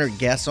 300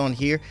 guests on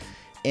here,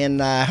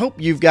 and I hope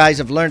you guys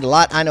have learned a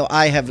lot. I know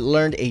I have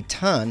learned a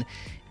ton,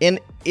 and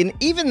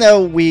even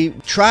though we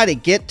try to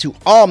get to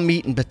all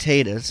meat and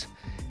potatoes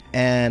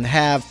and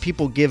have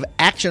people give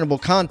actionable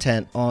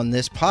content on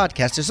this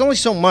podcast, there's only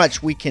so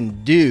much we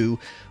can do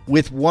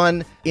with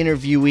one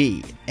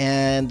interviewee.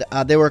 And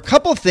there were a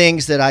couple of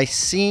things that I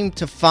seem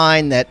to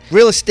find that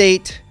real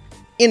estate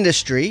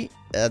industry,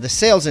 the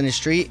sales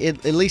industry,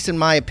 at least in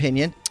my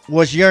opinion,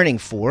 was yearning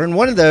for. And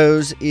one of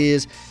those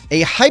is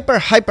a hyper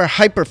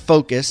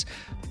focus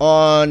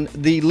on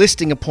the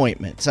listing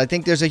appointments. I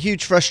think there's a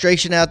huge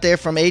frustration out there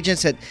from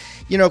agents that,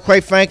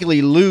 quite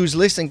frankly, lose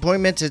listing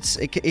appointments.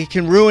 It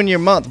can ruin your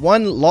month.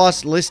 One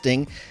lost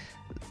listing,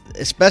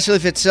 especially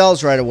if it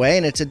sells right away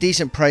and it's a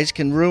decent price,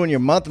 can ruin your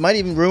month. It might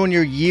even ruin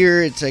your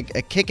year. It's a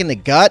kick in the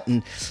gut,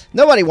 and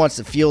nobody wants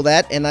to feel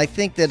that. And I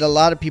think that a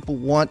lot of people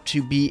want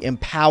to be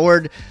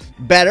empowered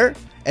better,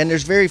 and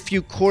there's very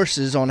few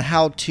courses on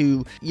how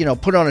to,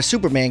 put on a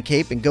Superman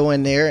cape and go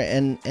in there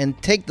and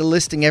take the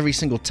listing every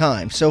single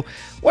time. So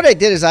what I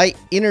did is I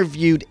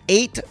interviewed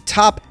 8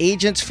 top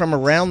agents from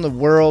around the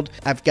world.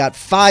 I've got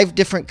 5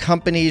 different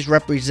companies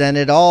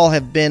represented. All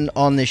have been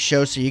on this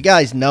show, so you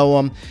guys know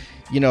them.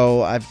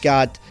 I've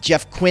got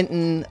Jeff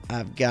Quinton,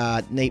 I've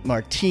got Nate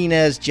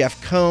Martinez, Jeff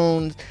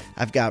Cohn,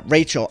 I've got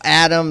Rachel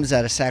Adams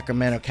out of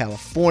Sacramento,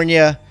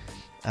 California,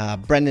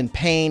 Brendan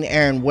Payne,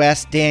 Aaron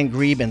West, Dan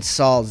Grebe, and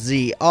Saul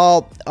Z.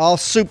 All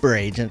super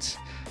agents,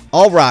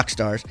 all rock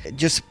stars.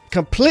 Just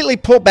completely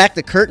pull back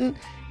the curtain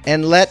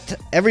and let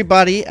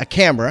everybody, a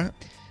camera,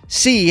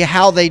 see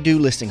how they do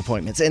listing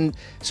appointments. And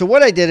so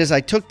what I did is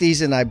I took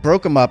these and I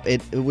broke them up.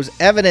 It was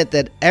evident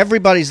that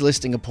everybody's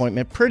listing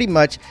appointment pretty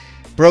much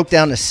broke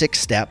down to 6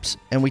 steps,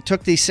 and we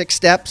took these 6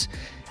 steps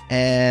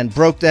and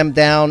broke them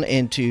down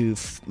into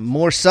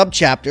more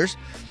sub-chapters.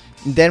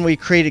 Then we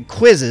created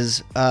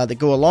quizzes that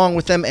go along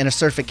with them and a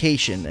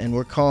certification, and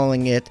we're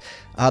calling it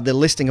the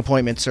listing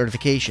appointment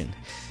certification.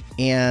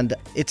 And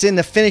it's in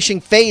the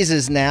finishing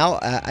phases now.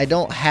 I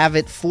don't have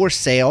it for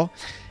sale.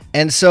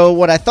 And so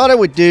what I thought I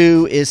would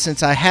do is,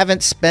 since I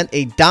haven't spent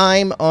a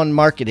dime on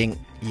marketing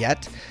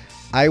yet,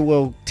 I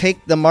will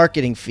take the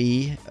marketing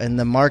fee and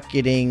the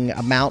marketing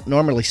amount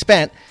normally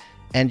spent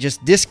and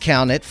just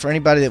discount it for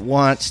anybody that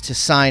wants to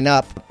sign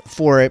up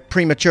for it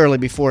prematurely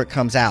before it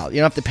comes out. You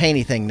don't have to pay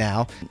anything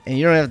now, and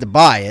you don't have to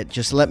buy it.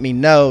 Just let me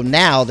know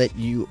now that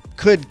you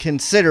could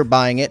consider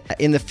buying it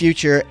in the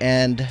future,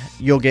 and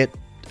you'll get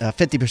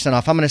 50%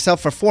 off. I'm going to sell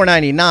for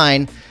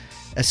 $4.99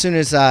 as soon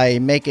as I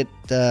make it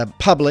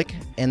public,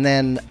 and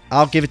then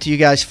I'll give it to you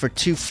guys for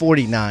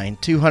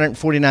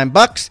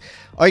 $249.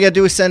 All you got to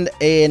do is send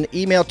an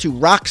email to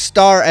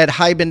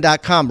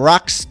rockstar@hiban.com,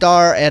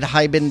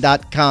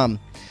 rockstar@hiban.com.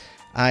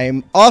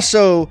 I'm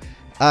also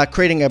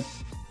creating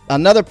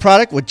another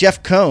product with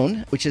Jeff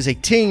Cohn, which is a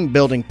team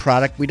building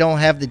product. We don't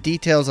have the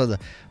details of the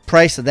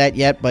price of that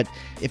yet, but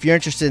if you're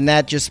interested in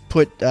that, just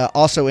put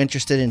also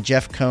interested in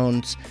Jeff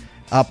Cohn's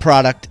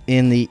product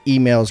in the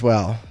email as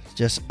well.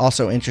 Just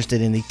also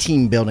interested in the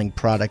team building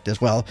product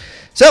as well.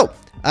 So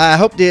I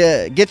hope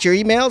to get your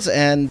emails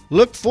and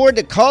look forward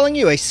to calling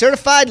you a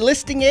certified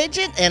listing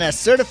agent and a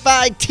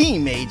certified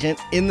team agent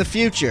in the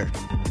future.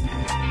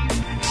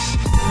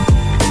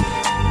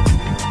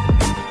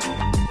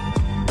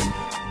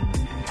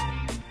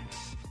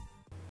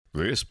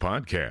 This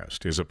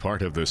podcast is a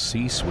part of the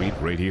C-Suite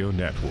Radio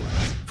Network.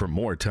 For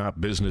more top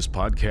business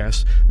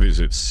podcasts,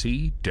 visit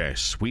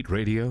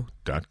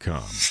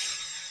c-suiteradio.com.